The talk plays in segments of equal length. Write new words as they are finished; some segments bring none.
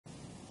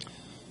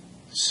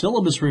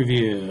Syllabus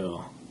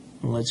review.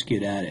 Let's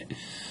get at it.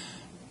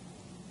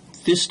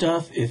 This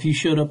stuff, if you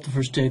showed up the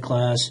first day of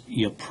class,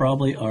 you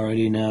probably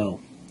already know,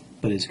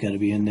 but it's got to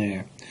be in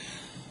there.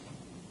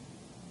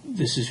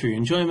 This is for your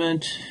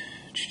enjoyment.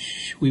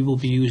 We will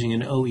be using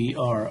an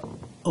OER,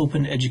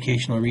 Open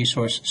Educational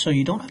Resource, so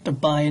you don't have to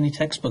buy any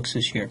textbooks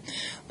this year.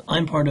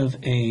 I'm part of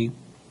a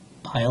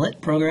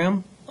pilot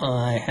program.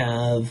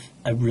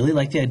 I really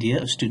like the idea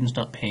of students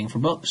not paying for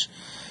books.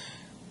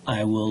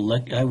 I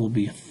will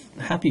be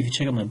happy if you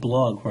check out my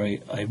blog, where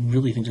I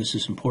really think this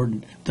is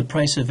important. The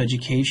price of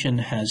education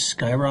has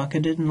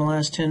skyrocketed in the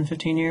last 10,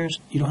 15 years.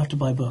 You don't have to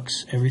buy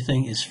books.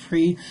 Everything is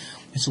free.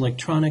 It's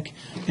electronic.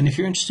 And if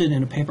you're interested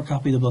in a paper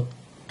copy of the book,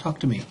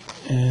 talk to me,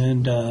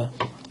 and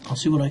I'll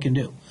see what I can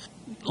do.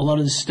 A lot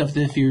of this stuff,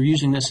 if you're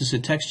using this as a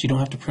text, you don't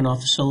have to print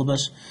off the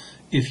syllabus.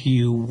 If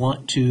you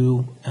want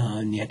to,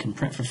 and you can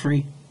print for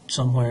free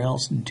somewhere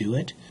else, do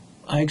it.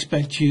 I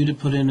expect you to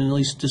put in at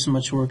least as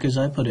much work as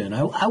I put in.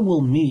 I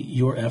will meet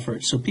your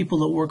efforts. So people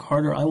that work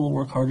harder, I will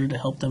work harder to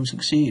help them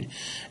succeed.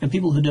 And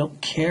people who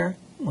don't care,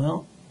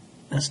 well,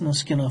 that's no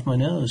skin off my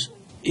nose.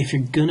 If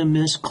you're going to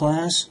miss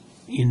class,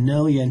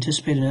 you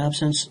anticipate an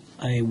absence,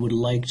 I would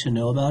like to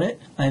know about it.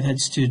 I've had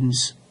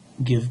students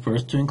give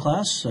birth during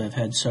class. I've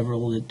had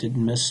several that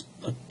didn't miss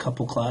a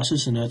couple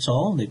classes, and that's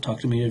all. They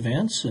talked to me in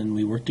advance, and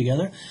we worked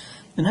together.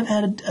 And I've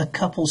had a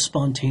couple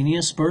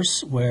spontaneous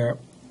bursts where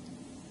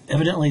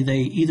evidently they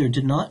either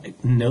did not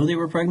know they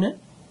were pregnant,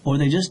 or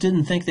they just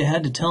didn't think they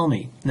had to tell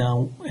me.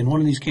 Now, in one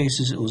of these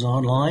cases, it was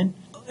online,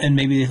 and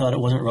maybe they thought it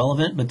wasn't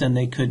relevant, but then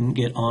they couldn't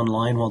get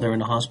online while they were in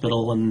the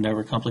hospital and there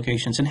were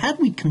complications. And had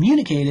we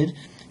communicated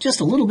just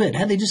a little bit,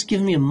 had they just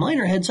given me a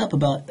minor heads up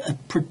about a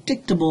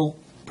predictable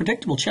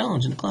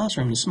challenge in the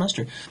classroom this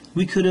semester,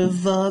 we could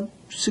have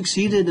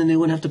succeeded, and they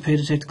wouldn't have to pay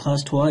to take the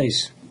class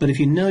twice. But if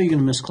you know you're going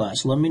to miss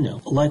class, let me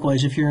know.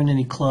 Likewise, if you're in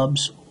any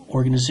clubs,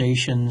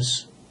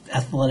 organizations,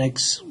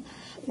 athletics,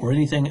 or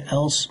anything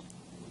else,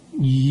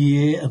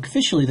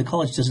 officially the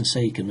college doesn't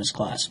say you can miss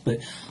class, but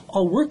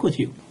I'll work with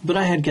you. But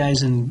I had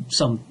guys in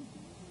some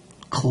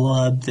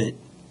club that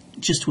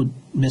just would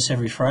miss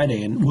every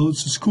Friday, and, well,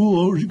 it's a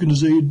school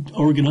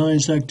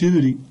organized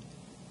activity.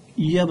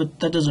 Yeah, but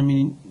that doesn't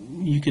mean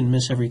you can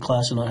miss every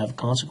class and not have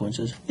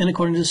consequences. And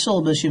according to the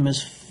syllabus, you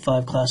miss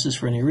 5 classes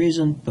for any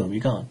reason, boom,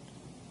 you're gone.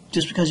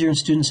 Just because you're in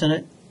Student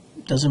Senate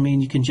doesn't mean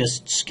you can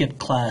just skip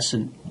class.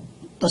 And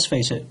let's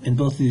face it, in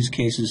both of these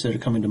cases that are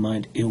coming to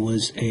mind, it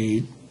was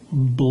a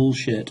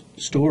bullshit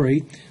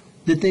story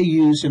that they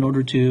used in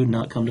order to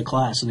not come to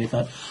class, and they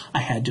thought I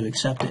had to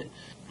accept it.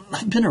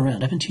 I've been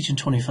around. I've been teaching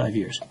 25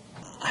 years.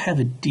 I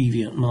have a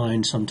deviant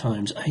mind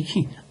sometimes.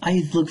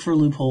 I look for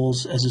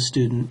loopholes as a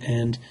student,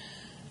 and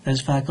as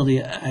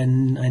faculty, I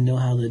know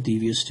how the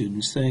devious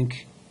students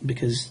think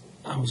because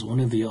I was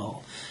one of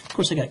y'all. Of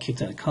course, I got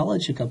kicked out of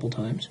college a couple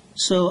times,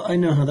 so I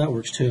know how that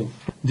works too.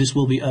 This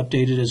will be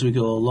updated as we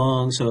go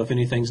along, so if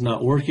anything's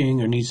not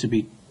working or needs to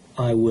be,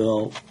 I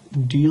will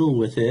deal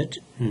with it.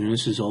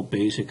 This is all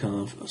basic kind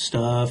of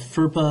stuff.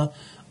 FERPA,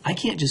 I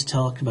can't just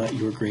talk about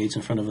your grades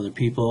in front of other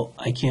people.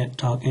 I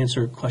can't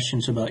answer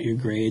questions about your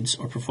grades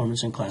or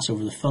performance in class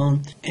over the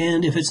phone.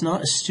 And if it's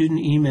not a student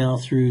email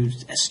through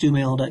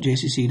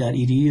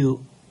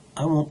stumail.jcc.edu,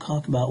 I won't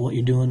talk about what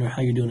you're doing or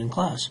how you're doing in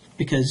class,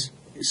 because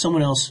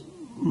someone else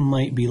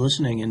might be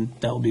listening, and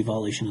that would be a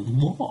violation of the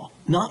law.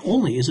 Not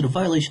only is it a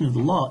violation of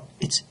the law,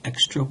 it's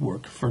extra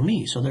work for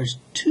me. So there's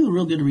 2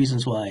 real good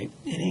reasons why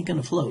it ain't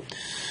going to float.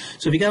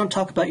 So if you got to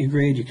talk about your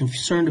grade, you're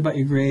concerned about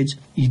your grades,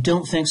 you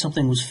don't think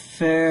something was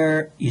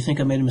fair, you think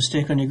I made a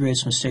mistake on your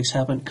grades, mistakes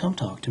happen, come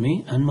talk to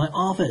me in my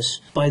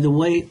office. By the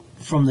way,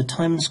 from the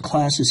times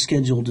class is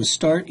scheduled to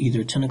start,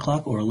 either 10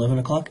 o'clock or 11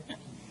 o'clock,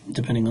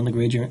 depending on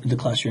the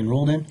class you're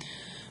enrolled in,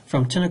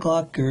 from 10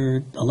 o'clock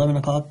or 11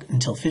 o'clock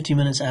until 15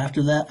 minutes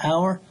after that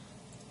hour,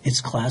 it's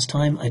class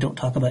time. I don't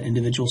talk about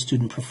individual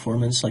student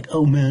performance like,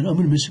 oh man, I'm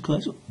going to miss a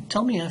class.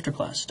 Tell me after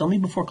class. Tell me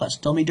before class.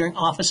 Tell me during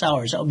office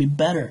hours. That would be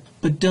better.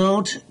 But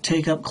don't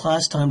take up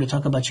class time to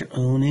talk about your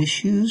own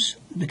issues,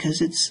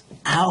 because it's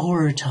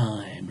our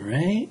time,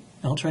 right?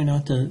 I'll try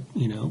not to,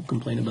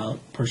 complain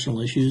about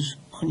personal issues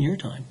on your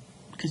time,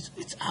 because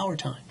it's our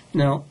time.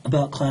 Now,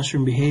 about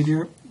classroom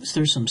behavior,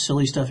 there's some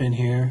silly stuff in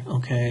here,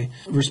 okay?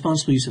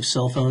 Responsible use of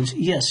cell phones.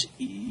 Yes,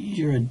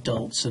 you're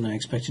adults, and I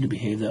expect you to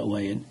behave that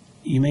way. And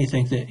you may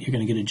think that you're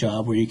going to get a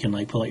job where you can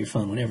pull out your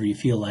phone whenever you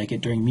feel like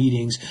it, during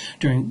meetings,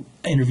 during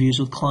interviews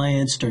with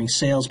clients, during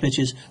sales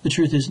pitches. The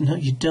truth is, no,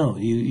 you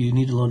don't. You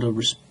need to learn to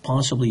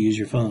responsibly use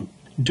your phone.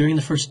 During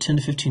the first 10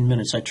 to 15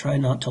 minutes, I try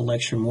not to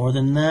lecture more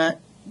than that.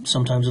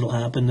 Sometimes it'll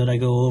happen that I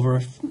go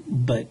over,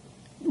 but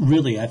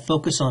really, I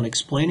focus on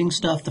explaining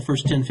stuff the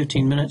first 10,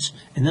 15 minutes,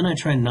 and then I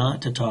try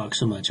not to talk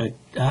so much.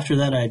 After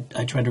that,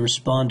 I try to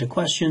respond to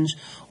questions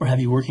or have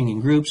you working in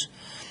groups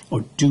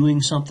or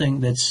doing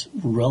something that's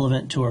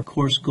relevant to our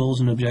course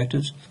goals and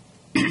objectives.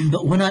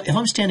 But if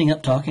I'm standing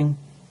up talking,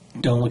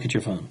 don't look at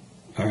your phone,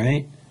 all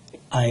right?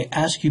 I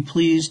ask you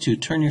please to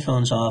turn your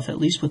phones off, at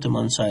least put them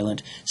on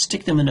silent,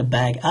 stick them in a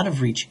bag out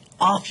of reach,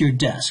 off your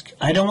desk.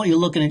 I don't want you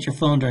looking at your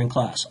phone during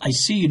class. I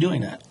see you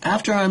doing that.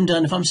 After I'm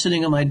done, if I'm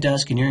sitting on my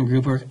desk and you're in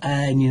group work,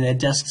 the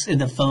desks and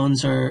the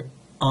phones are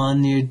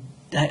on your,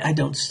 I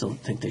don't still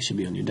think they should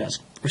be on your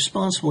desk.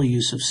 Responsible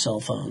use of cell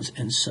phones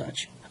and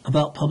such.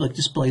 About public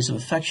displays of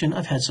affection,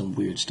 I've had some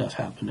weird stuff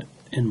happen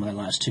in my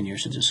last 10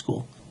 years at this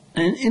school.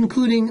 And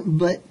including,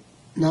 but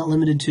not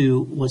limited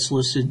to, what's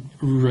listed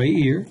right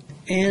here.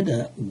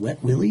 And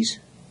wet willies.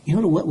 You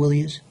know what a wet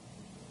willy is?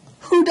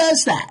 Who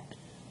does that?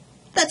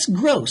 That's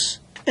gross.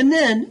 And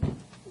then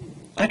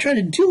I tried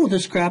to deal with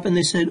this crap and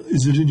they said,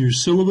 is it in your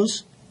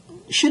syllabus?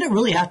 Should it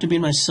really have to be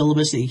in my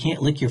syllabus that you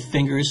can't lick your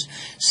fingers,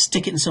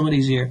 stick it in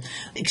somebody's ear?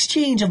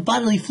 Exchange of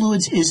bodily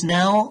fluids is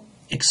now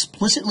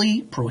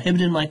explicitly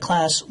prohibited in my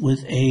class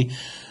with a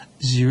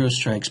zero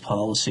strikes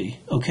policy,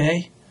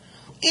 okay?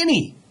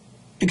 Any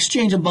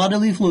exchange of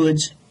bodily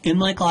fluids in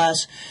my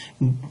class,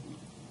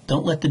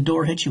 don't let the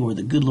door hit you or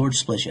the good Lord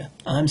split you.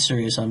 I'm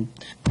serious. I'm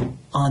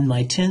on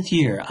my 10th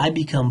year. I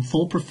become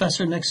full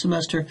professor next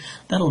semester.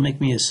 That'll make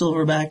me a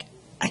silverback.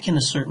 I can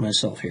assert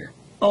myself here.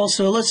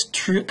 Also, let's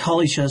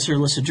call each other,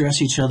 let's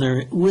address each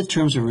other with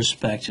terms of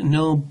respect.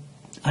 No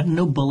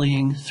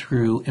bullying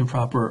through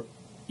improper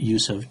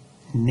use of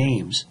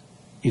names.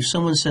 If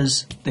someone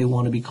says they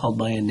want to be called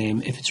by a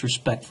name, if it's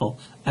respectful,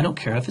 I don't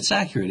care if it's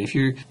accurate. If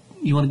you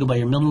want to go by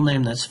your middle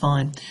name, that's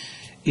fine.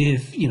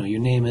 If your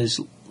name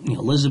is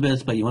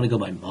Elizabeth, but you want to go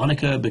by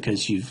Monica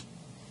because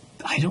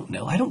I don't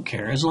know. I don't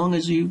care as long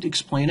as you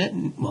explain it.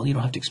 And, well, you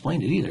don't have to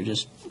explain it either.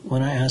 Just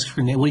when I ask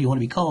for a name, what do you want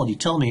to be called? You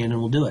tell me, and then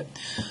we'll do it.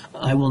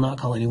 I will not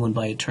call anyone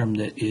by a term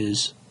that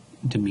is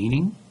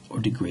demeaning or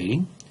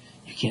degrading.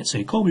 You can't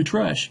say call me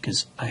trash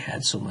because I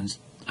had someone's.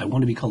 I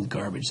want to be called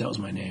garbage. That was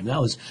my name.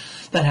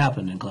 That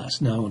happened in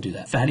class. No, I won't do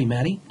that. Fatty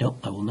Matty? Nope,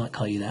 I will not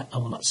call you that. I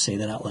will not say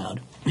that out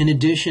loud. In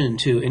addition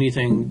to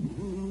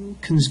anything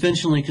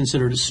conventionally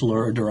considered a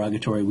slur or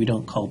derogatory, we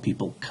don't call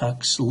people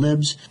cucks,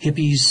 libs,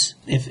 hippies.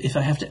 If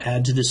I have to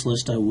add to this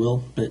list, I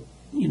will. But,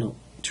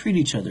 treat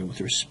each other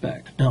with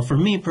respect. Now, for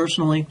me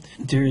personally,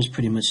 there is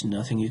pretty much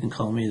nothing you can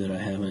call me that I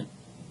haven't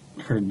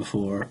heard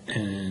before.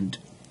 And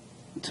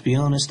to be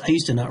honest, I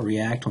used to not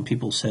react when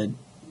people said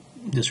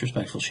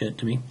disrespectful shit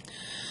to me.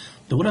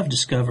 But what I've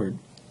discovered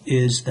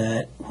is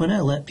that when I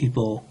let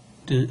people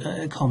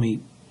call me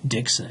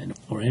Dixon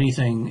or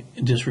anything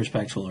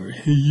disrespectful or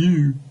hey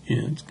you,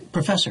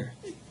 professor,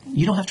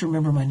 you don't have to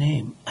remember my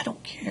name. I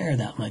don't care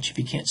that much if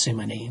you can't say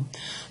my name.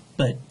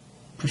 But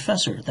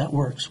professor, that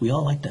works. We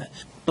all like that.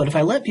 But if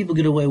I let people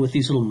get away with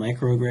these little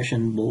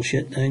microaggression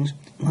bullshit things,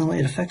 well,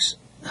 it affects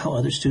how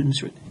other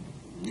students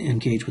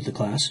engage with the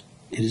class.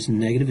 It is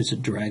negative. It's a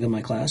drag on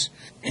my class.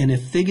 And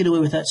if they get away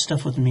with that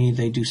stuff with me,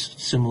 they do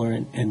similar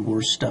and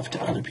worse stuff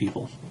to other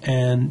people.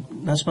 And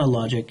that's my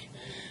logic.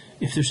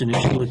 If there's an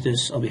issue with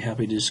this, I'll be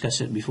happy to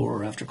discuss it before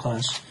or after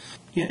class.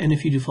 Yeah, and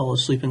if you do fall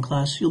asleep in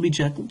class, you'll be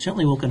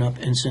gently woken up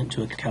and sent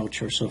to a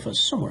couch or sofa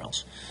somewhere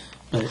else.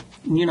 But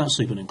you're not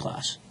sleeping in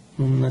class.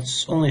 And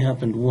that's only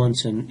happened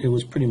once, and it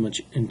was pretty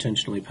much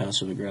intentionally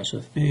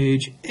passive-aggressive.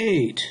 Page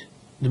 8.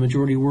 The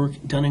majority of work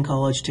done in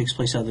college takes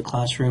place out of the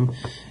classroom.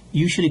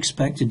 You should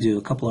expect to do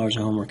a couple hours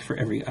of homework for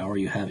every hour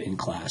you have in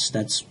class.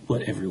 That's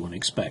what everyone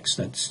expects.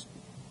 That's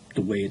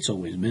the way it's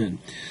always been.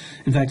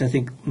 In fact, I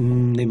think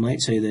they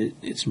might say that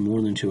it's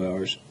more than 2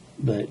 hours.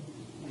 But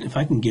if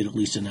I can get at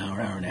least an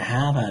hour, hour and a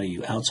half out of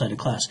you outside of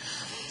class,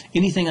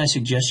 anything I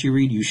suggest you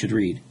read, you should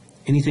read.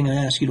 Anything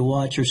I ask you to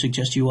watch or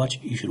suggest you watch,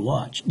 you should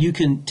watch. You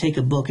can take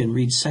a book and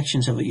read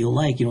sections of it you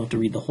like. You don't have to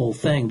read the whole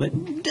thing,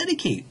 but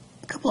dedicate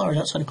a couple hours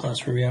outside of class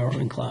for every hour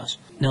in class.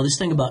 Now, this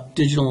thing about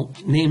digital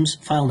names,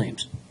 file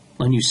names.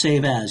 When you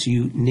save as,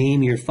 you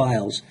name your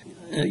files,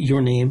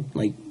 your name,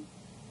 like,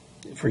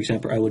 for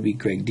example, I would be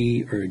Greg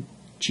D. or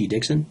G.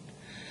 Dixon,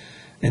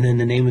 and then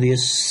the name of the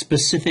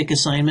specific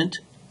assignment,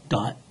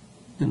 dot,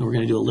 and we're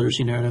going to do a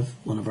literacy narrative,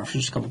 one of our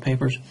first couple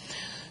papers.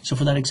 So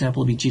for that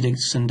example, it would be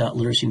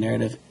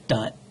gdixon.literacynarrative.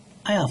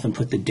 I often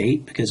put the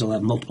date because I'll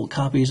have multiple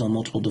copies on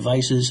multiple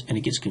devices, and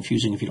it gets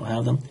confusing if you don't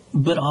have them.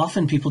 But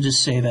often people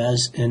just save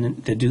as, and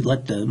they do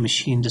let the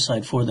machine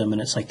decide for them, and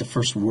it's like the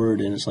first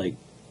word, and it's like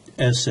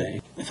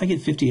essay. If I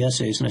get 50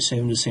 essays and I save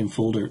them to the same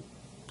folder,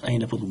 I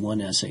end up with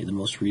one essay, the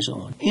most recent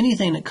one.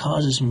 Anything that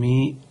causes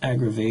me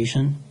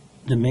aggravation,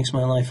 that makes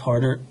my life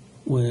harder,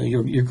 well,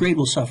 your grade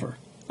will suffer.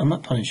 I'm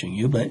not punishing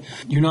you, but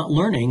you're not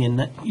learning, and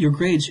that your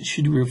grades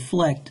should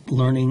reflect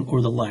learning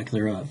or the lack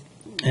thereof.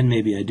 And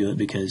maybe I do it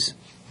because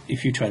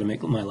if you try to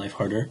make my life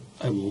harder,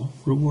 I will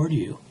reward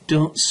you.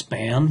 Don't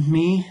spam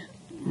me.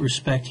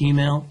 Respect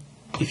email.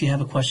 If you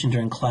have a question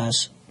during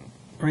class,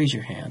 raise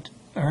your hand.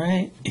 All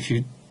right? If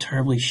you're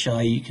terribly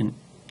shy, you can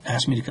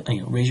ask me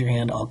to raise your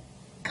hand. I'll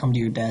come to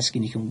your desk,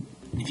 and you can.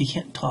 If you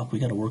can't talk, we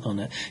got to work on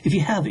that. If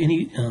you have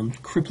any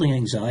crippling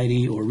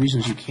anxiety or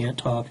reasons you can't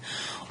talk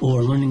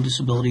or learning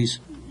disabilities,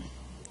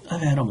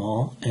 I've had them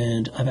all,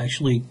 and I've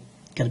actually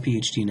got a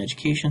PhD in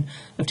education.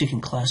 I've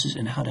taken classes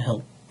in how to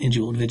help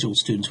individual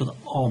students with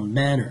all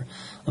manner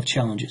of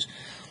challenges.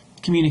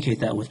 communicate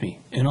that with me,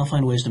 and I'll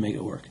find ways to make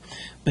it work.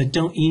 But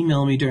don't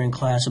email me during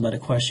class about a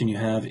question you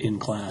have in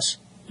class,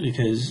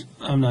 because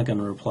I'm not going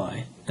to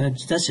reply.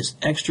 That's just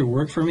extra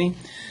work for me,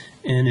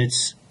 and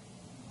it's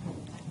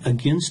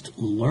against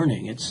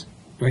learning. It's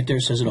right there,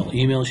 says it all.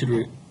 Email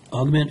should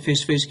augment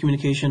face-to-face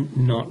communication,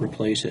 not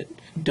replace it.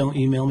 Don't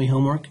email me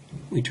homework.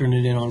 We turn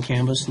it in on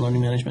Canvas, the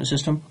learning management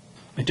system.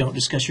 I don't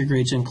discuss your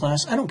grades in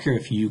class. I don't care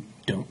if you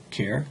don't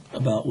care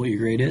about what your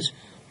grade is.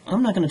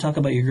 I'm not going to talk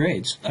about your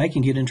grades. I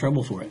can get in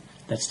trouble for it.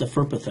 That's the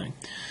FERPA thing.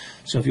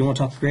 So if you want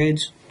to talk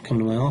grades, come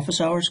to my office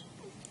hours.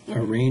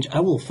 Arrange.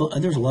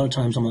 There's a lot of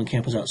times I'm on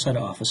campus outside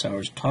of office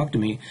hours. Talk to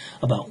me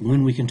about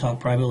when we can talk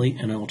privately,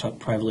 and I will talk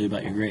privately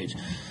about your grades,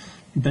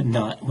 but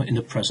not in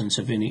the presence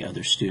of any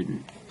other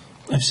student.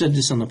 I've said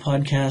this on the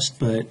podcast,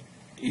 but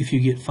if you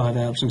get 5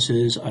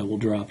 absences, I will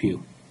drop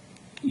you.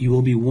 You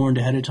will be warned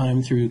ahead of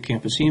time through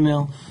campus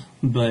email,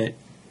 but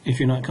if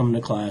you're not coming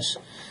to class,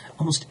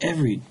 almost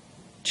every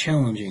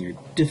challenging or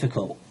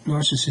difficult,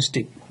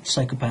 narcissistic,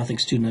 psychopathic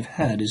student I've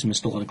had has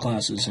missed a lot of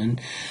classes, and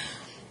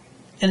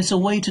it's a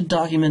way to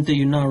document that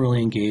you're not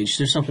really engaged.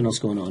 There's something else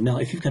going on. Now,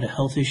 if you've got a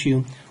health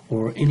issue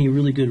or any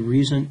really good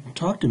reason,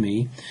 talk to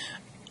me.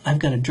 I've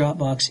got a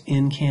Dropbox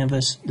in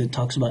Canvas that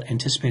talks about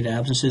anticipated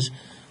absences.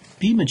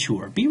 Be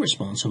mature. Be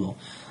responsible.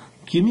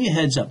 Give me a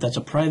heads up. That's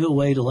a private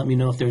way to let me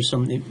know if there's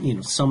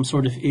some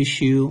sort of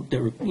issue.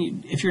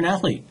 If you're an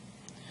athlete,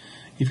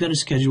 you've got a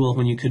schedule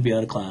when you could be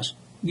out of class.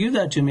 Give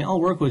that to me. I'll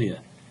work with you.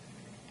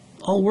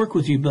 I'll work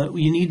with you, but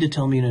you need to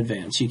tell me in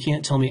advance. You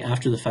can't tell me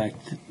after the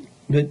fact.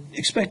 But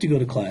expect to go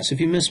to class. If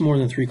you miss more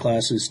than 3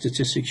 classes,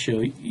 statistics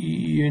show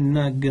you're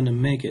not going to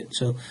make it.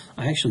 So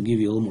I actually give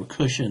you a little more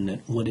cushion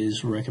than what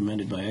is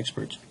recommended by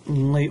experts.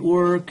 Late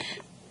work,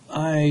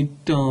 I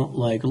don't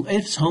like.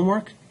 If it's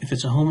homework, if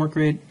it's a homework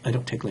grade, I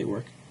don't take late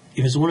work.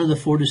 If it's one of the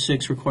 4 to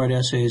 6 required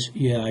essays,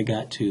 yeah, I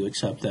got to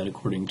accept that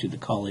according to the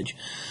college.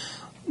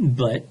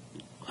 But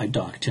I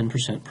dock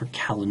 10% per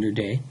calendar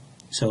day.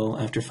 So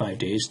after 5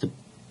 days, the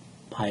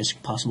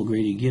highest possible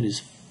grade you get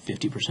is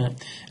 50%.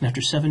 And after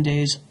 7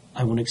 days,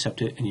 I won't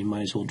accept it, and you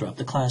might as well drop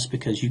the class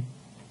because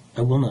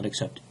I will not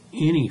accept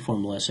any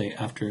formal essay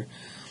after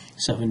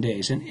 7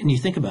 days. And you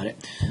think about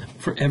it.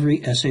 For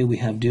every essay we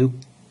have due,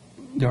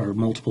 there are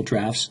multiple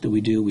drafts that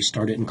we do. We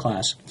start it in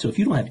class. So if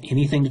you don't have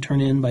anything to turn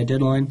in by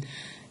deadline,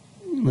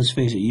 let's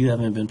face it, you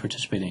haven't been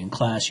participating in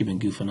class. You've been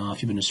goofing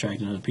off. You've been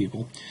distracting other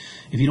people.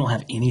 If you don't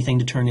have anything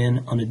to turn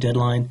in on a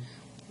deadline,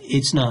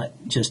 it's not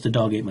just the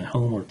dog ate my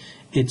homework.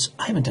 It's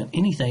I haven't done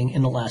anything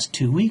in the last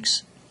 2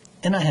 weeks.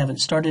 And I haven't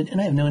started, and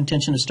I have no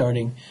intention of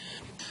starting.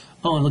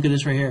 Oh, and look at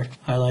this right here,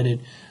 highlighted.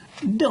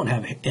 Don't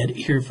have an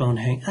earphone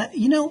hang. I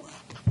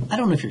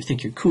don't know if you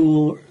think you're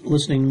cool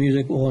listening to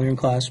music while you're in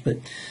class, but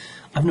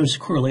I've noticed a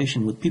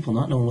correlation with people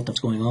not knowing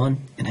what's going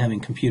on and having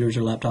computers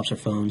or laptops or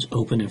phones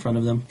open in front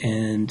of them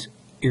and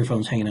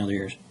earphones hanging out of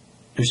their ears.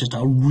 There's just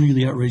a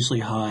really outrageously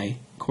high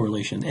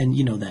correlation. And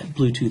you know that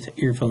Bluetooth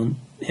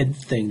earphone head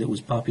thing that was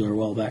popular a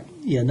while back.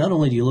 Yeah, not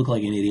only do you look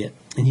like an idiot,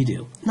 and you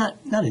do, not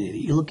an idiot,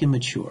 you look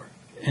immature.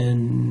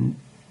 And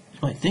you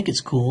might think it's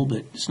cool,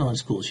 but it's not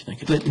as cool as you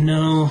think it is. But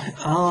no,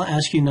 I'll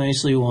ask you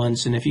nicely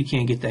once, and if you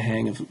can't get the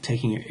hang of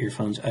taking your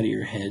earphones out of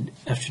your head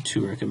after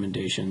 2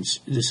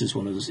 recommendations, this is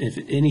one of those. If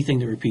anything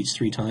that repeats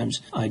 3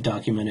 times, I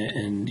document it,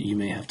 and you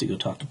may have to go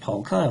talk to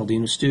Paul Kyle,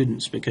 Dean of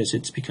Students, because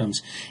it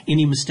becomes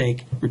any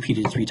mistake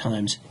repeated 3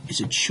 times is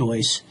a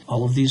choice.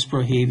 All of these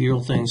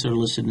behavioral things that are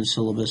listed in the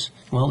syllabus,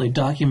 well, they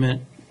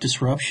document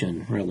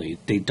disruption, really.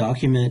 They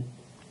document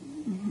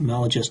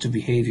maladjustive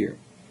behavior.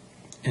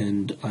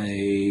 And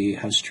I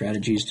have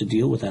strategies to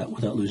deal with that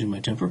without losing my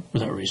temper,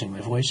 without raising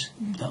my voice,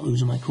 without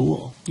losing my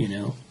cool,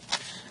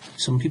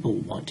 Some people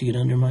want to get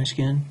under my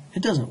skin.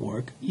 It doesn't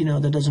work.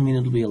 That doesn't mean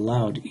it'll be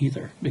allowed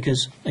either.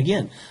 Because,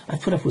 again, I've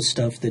put up with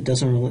stuff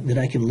that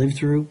I can live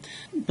through.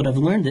 But I've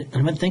learned that, and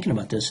I've been thinking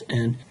about this,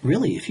 and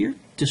really, if you're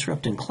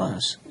disrupting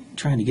class,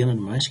 trying to get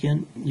under my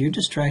skin, you're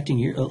distracting,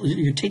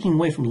 you're taking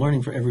away from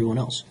learning for everyone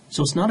else.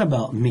 So it's not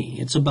about me,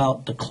 it's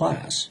about the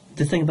class.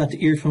 The thing about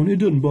the earphone, it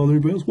doesn't bother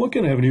anybody else. Why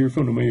can't I have an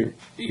earphone in my ear?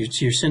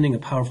 You're sending a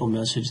powerful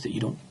message that you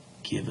don't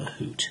give a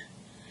hoot.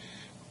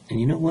 And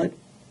you know what?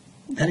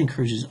 That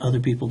encourages other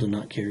people to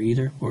not care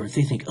either. Or if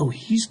they think, oh,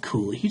 he's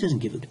cool, he doesn't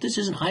give a hoot. This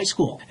isn't high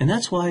school. And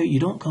that's why you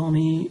don't call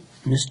me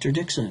Mr.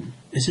 Dixon.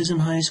 This isn't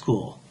high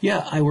school.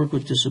 Yeah, I work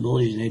with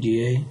disabilities and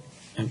ADA.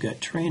 I've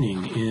got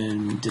training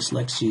in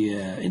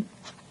dyslexia,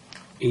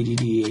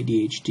 ADD,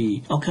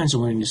 ADHD, all kinds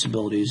of learning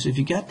disabilities. If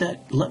you got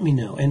that, let me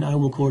know, and I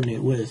will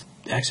coordinate with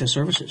Access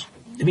Services.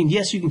 I mean,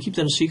 yes, you can keep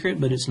that a secret,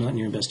 but it's not in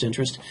your best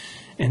interest.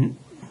 And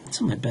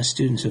some of my best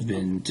students have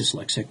been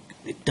dyslexic.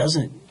 It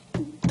doesn't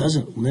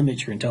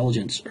limit your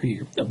intelligence or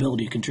your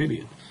ability to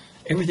contribute.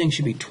 Everything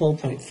should be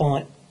 12-point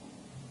font,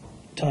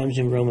 Times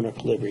New Roman or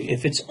Calibri.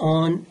 If it's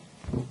on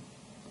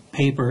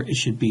paper, it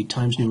should be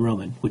Times New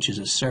Roman, which is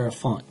a serif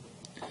font.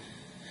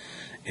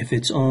 If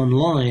it's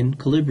online,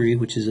 Calibri,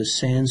 which is a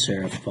sans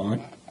serif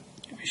font.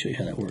 Let me show you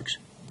how that works.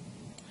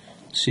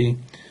 See?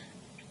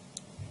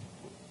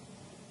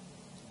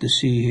 The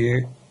C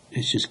here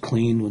It's just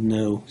clean with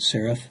no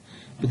serif,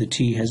 but the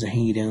T has the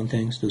hangy down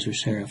things. Those are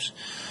serifs.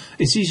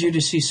 It's easier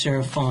to see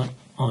serif font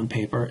on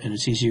paper, and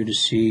it's easier to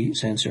see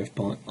sans serif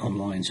font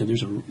online. So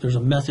there's a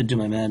method to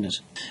my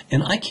madness.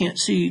 And I can't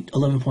see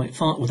 11-point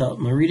font without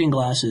my reading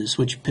glasses,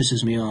 which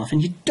pisses me off.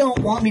 And you don't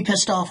want me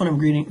pissed off when I'm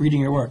reading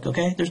your work,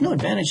 okay? There's no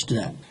advantage to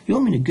that. You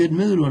want me in a good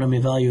mood when I'm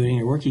evaluating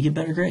your work, you get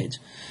better grades.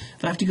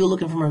 If I have to go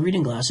looking for my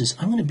reading glasses,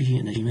 I'm going to be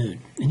in a mood,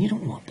 and you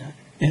don't want that.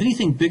 If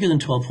anything bigger than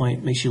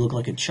 12-point makes you look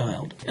like a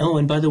child. Oh,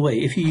 and by the way,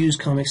 if you use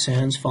Comic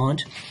Sans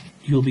font,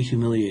 you'll be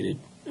humiliated,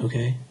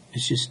 okay?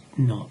 It's just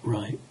not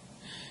right.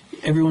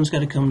 Everyone's got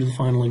to come to the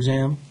final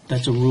exam.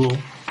 That's a rule.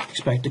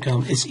 Expect to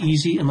come. It's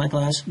easy in my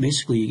class.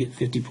 Basically, you get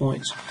 50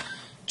 points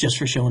just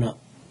for showing up.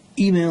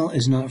 Email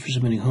is not for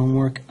submitting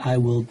homework. I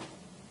will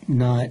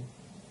not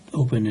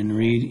open and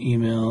read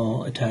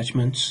email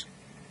attachments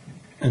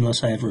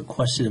unless I have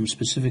requested them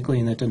specifically,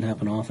 and that doesn't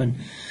happen often.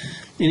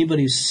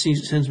 Anybody who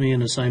sends me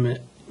an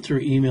assignment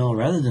through email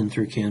rather than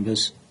through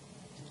Canvas,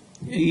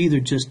 either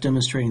just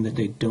demonstrating that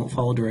they don't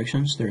follow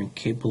directions, they're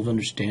incapable of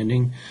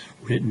understanding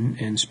written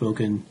and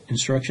spoken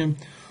instruction,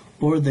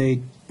 or there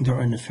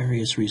are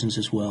nefarious reasons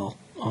as well,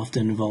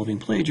 often involving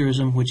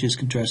plagiarism, which is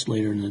addressed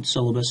later in the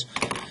syllabus.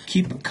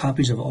 Keep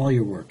copies of all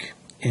your work,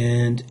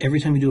 and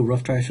every time you do a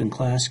rough draft in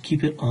class,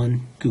 keep it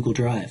on Google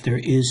Drive. There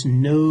is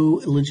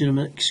no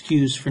legitimate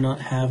excuse for not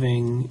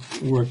having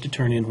work to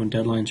turn in when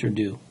deadlines are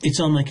due. It's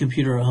on my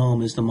computer at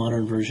home is the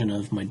modern version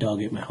of my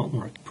dog ate my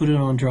homework. Put it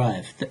on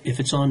Drive. If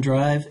it's on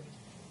Drive,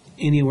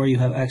 anywhere you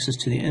have access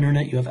to the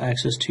internet, you have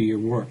access to your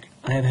work.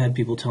 I have had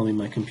people tell me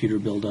my computer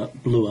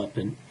blew up,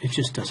 and it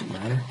just doesn't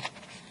matter.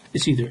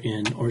 It's either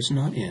in or it's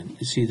not in.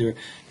 It's either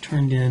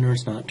turned in or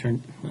it's not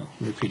turned. Well,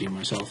 I'm repeating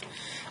myself.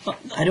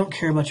 I don't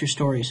care about your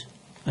stories.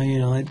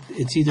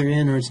 It's either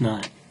in or it's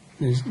not.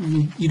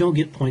 You don't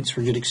get points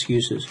for good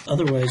excuses.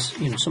 Otherwise,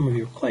 some of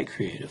you are quite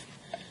creative.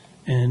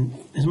 And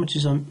as much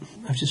as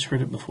I've just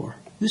heard it before.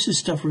 This is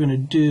stuff we're going to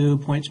do,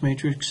 points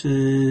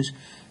matrices.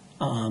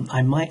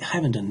 I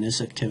haven't done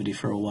this activity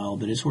for a while,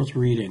 but it's worth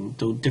reading,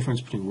 the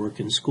difference between work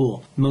and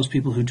school. Most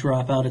people who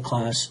drop out of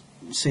class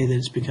say that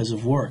it's because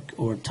of work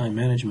or time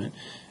management,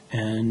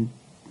 and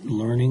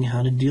learning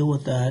how to deal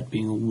with that,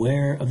 being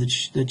aware of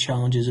the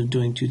challenges of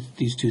doing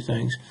these two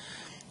things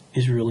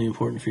is really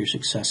important for your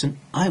success. And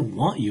I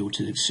want you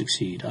to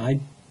succeed. I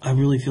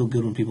really feel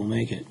good when people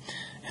make it,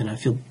 and I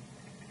feel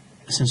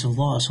a sense of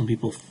loss when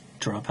people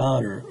drop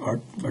out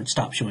or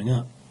stop showing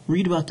up.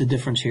 Read about the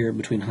difference here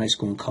between high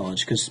school and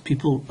college, because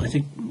people, I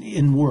think,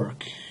 in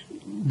work,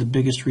 the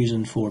biggest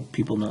reason for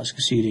people not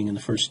succeeding in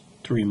the first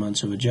 3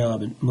 months of a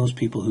job, and most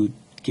people who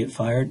get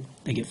fired,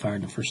 they get fired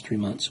in the first 3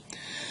 months.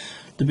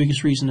 The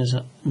biggest reason is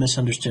a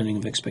misunderstanding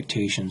of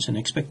expectations, and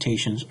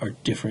expectations are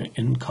different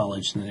in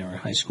college than they are in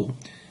high school.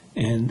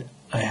 And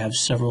I have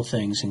several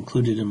things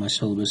included in my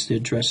syllabus to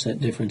address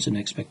that difference in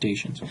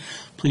expectations.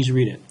 Please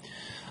read it.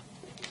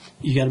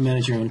 You got to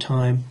manage your own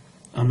time.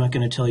 I'm not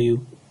going to tell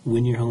you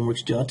when your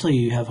homework's due. I'll tell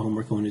you have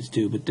homework when it's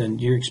due, but then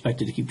you're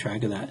expected to keep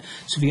track of that.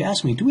 So if you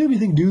ask me, do we have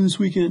anything due this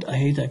weekend? I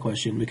hate that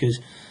question because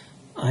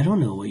I don't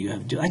know what you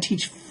have to do. I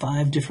teach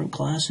 5 different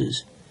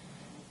classes.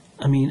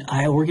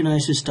 I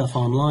organize this stuff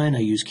online. I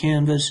use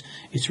Canvas.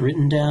 It's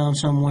written down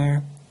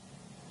somewhere.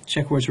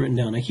 Check where it's written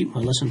down. I keep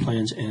my lesson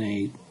plans in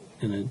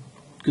a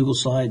Google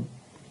slide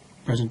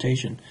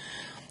presentation,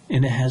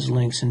 and it has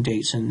links and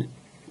dates. And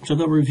so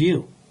go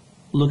review.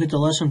 Look at the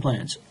lesson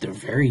plans. They're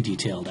very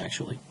detailed,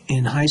 actually.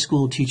 In high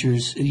school,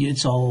 teachers,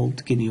 it's all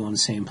getting you on the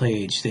same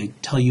page. They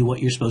tell you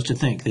what you're supposed to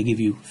think. They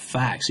give you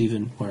facts,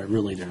 even where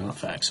really they're not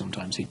facts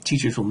sometimes.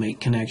 Teachers will make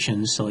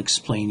connections. They'll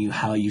explain you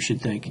how you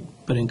should think.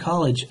 But in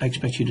college, I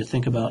expect you to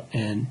think about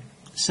and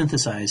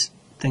synthesize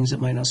things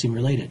that might not seem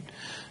related.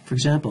 For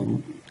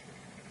example,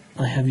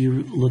 I have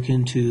you look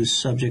into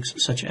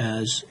subjects such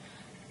as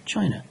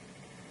China.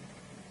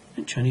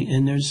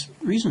 And there's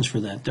reasons for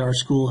that. Our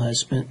school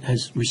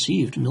has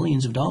received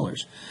millions of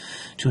dollars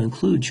to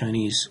include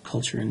Chinese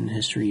culture and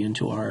history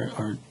into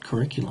our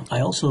curriculum.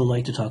 I also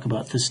like to talk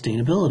about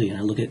sustainability, and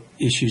I look at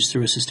issues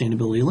through a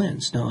sustainability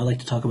lens. Now, I like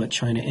to talk about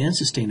China and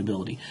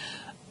sustainability.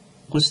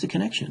 What's the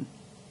connection?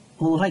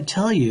 Well, what I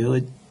tell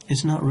you,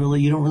 it's not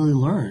really, you don't really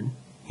learn.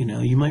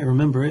 You might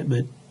remember it,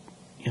 but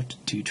you have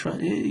to try.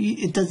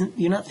 It doesn't.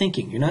 You're not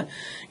thinking. You're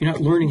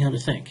not learning how to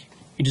think.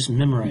 You're just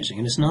memorizing,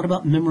 and it's not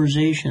about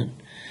memorization.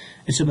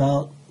 It's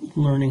about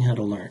learning how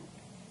to learn.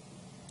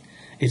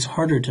 It's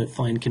harder to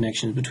find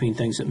connections between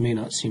things that may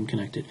not seem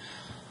connected.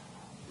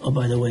 Oh,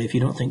 by the way, if you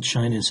don't think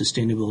China and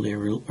sustainability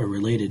are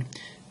related,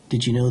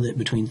 did you know that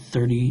between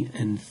 30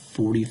 and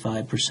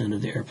 45%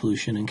 of the air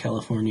pollution in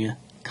California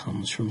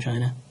comes from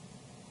China?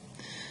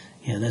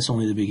 Yeah, that's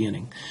only the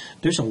beginning.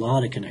 There's a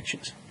lot of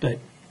connections, but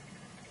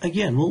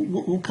again,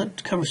 we'll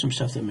cover some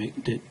stuff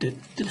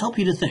that help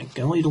you to think.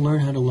 I want you to learn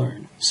how to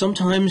learn.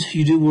 Sometimes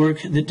you do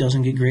work that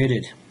doesn't get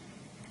graded.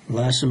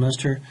 Last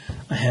semester,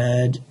 I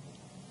had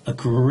a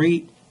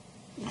great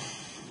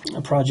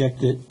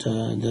project that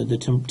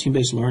the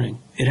team-based learning.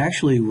 It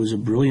actually was a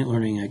brilliant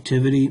learning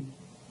activity.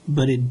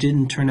 but it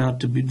didn't turn out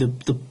to be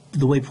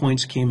the way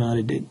points came out.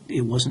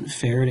 It wasn't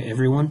fair to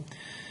everyone,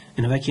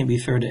 and if I can't be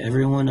fair to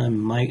everyone, I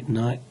might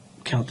not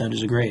count that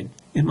as a grade.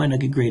 It might not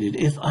get graded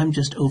if I'm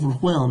just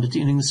overwhelmed at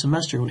the end of the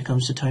semester when it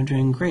comes to turning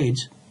in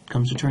grades.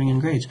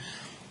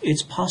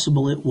 It's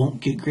possible it won't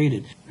get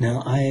graded.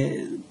 Now,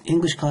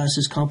 English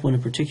classes, Comp 1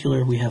 in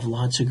particular, we have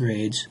lots of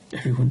grades.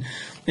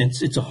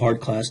 It's a hard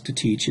class to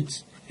teach.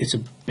 It's a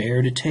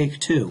bear to take,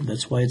 too.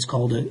 That's why it's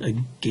called a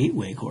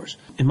gateway course.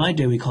 In my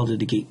day, we called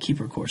it a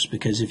gatekeeper course,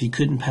 because if you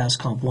couldn't pass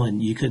Comp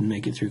 1, you couldn't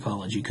make it through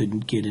college. You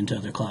couldn't get into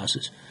other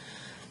classes.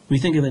 We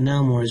think of it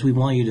now more as we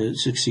want you to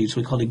succeed, so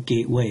we call it a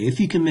gateway.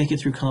 If you can make it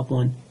through Comp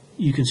 1,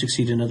 you can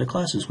succeed in other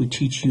classes. We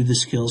teach you the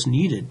skills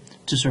needed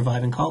to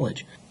survive in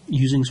college,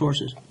 using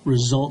sources.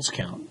 Results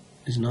count.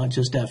 It's not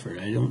just effort.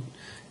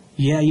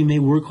 You may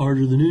work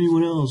harder than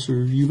anyone else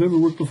or you've ever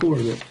worked before,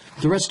 but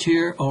the rest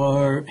here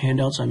are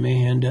handouts I may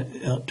hand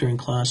out during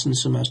class in the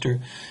semester.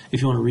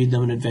 If you want to read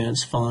them in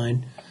advance,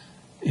 fine.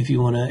 If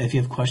you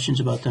have questions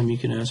about them, you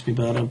can ask me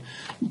about them.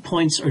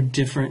 Points are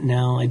different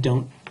now.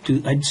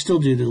 I'd still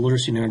do the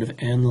literacy narrative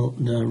and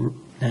the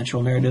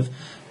natural narrative,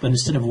 but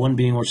instead of one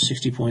being worth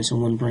 60 points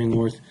and one being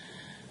worth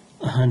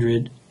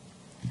 100,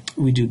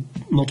 we do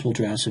multiple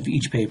drafts of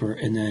each paper,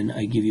 and then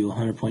I give you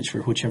 100 points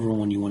for whichever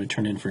one you want to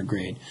turn in for a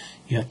grade.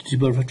 You have to do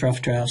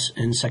both drafts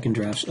and second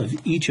drafts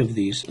of each of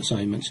these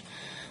assignments,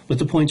 but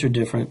the points are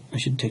different. I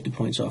should take the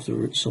points off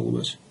the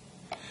syllabus.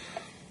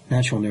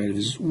 Natural narrative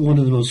is one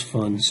of the most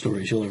fun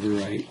stories you'll ever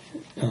write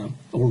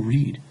or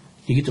read.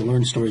 You get to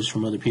learn stories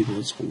from other people.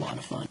 It's a lot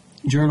of fun.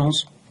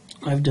 Journals.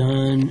 I've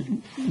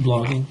done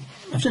blogging.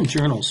 I've done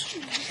journals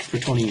for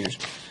 20 years,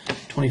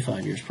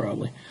 25 years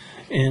probably.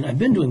 And I've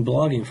been doing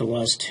blogging for the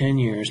last 10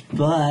 years,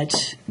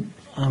 but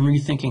I'm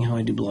rethinking how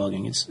I do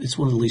blogging. It's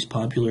one of the least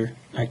popular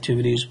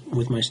activities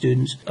with my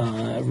students.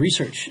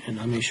 Research, and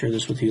I may share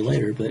this with you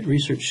later, but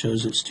research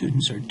shows that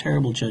students are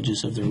terrible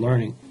judges of their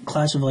learning.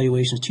 Class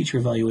evaluations, teacher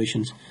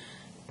evaluations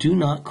do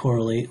not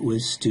correlate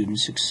with student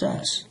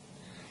success.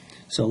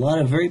 So a lot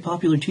of very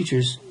popular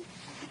teachers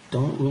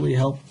don't really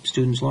help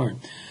students learn.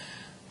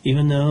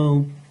 Even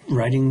though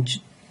writing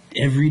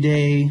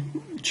everyday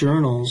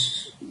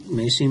journals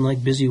may seem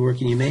like busy work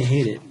and you may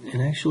hate it, it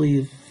actually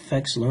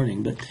affects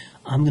learning, but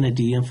I'm going to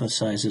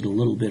de-emphasize it a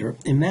little bit or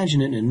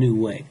imagine it in a new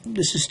way.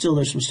 There's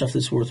some stuff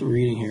that's worth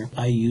reading here.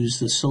 I use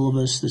the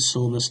syllabus. The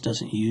syllabus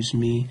doesn't use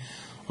me.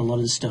 A lot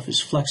of this stuff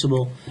is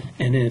flexible,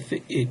 and if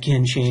it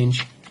can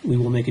change, we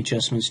will make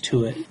adjustments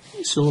to it.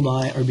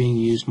 Syllabi are being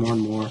used more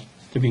and more.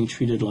 They're being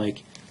treated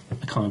like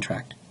a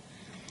contract.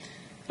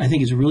 I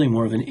think it's really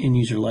more of an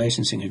end-user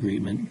licensing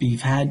agreement.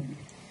 You've had,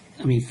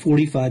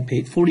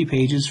 40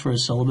 pages for a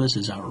syllabus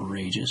is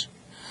outrageous.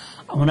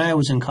 When I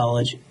was in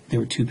college, they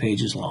were 2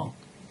 pages long.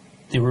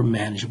 They were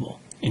manageable,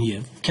 and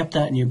you kept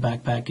that in your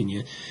backpack, and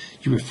you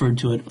referred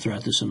to it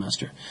throughout the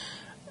semester.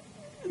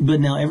 But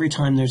now every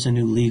time there's a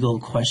new legal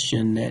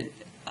question that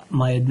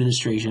my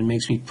administration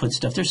makes me put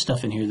stuff, there's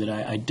stuff in here that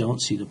I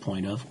don't see the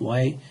point of.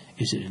 Why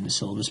is it in the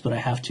syllabus? But I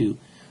have to,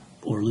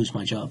 or lose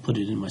my job, put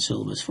it in my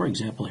syllabus. For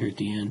example, here at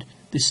the end,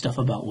 this stuff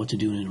about what to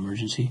do in an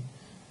emergency.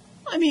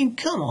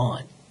 Come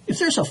on. If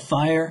there's a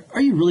fire,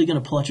 are you really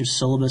going to pull out your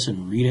syllabus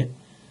and read it?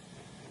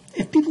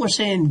 If people are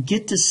saying,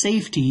 get to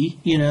safety,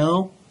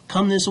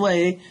 come this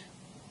way,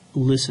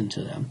 listen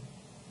to them.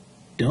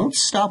 Don't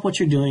stop what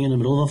you're doing in the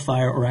middle of a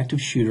fire or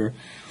active shooter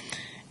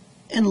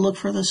and look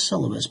for the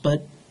syllabus.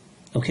 But,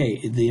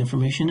 okay, the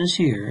information is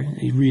here.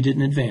 You read it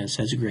in advance.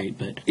 That's great.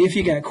 But if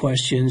you got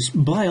questions,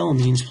 by all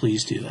means,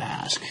 please do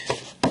ask.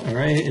 All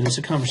right? And it's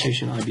a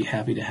conversation I'd be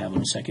happy to have on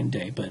the second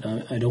day. But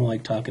I don't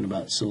like talking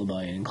about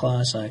syllabi in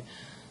class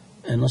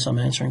unless I'm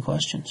answering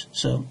questions.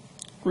 So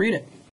read it.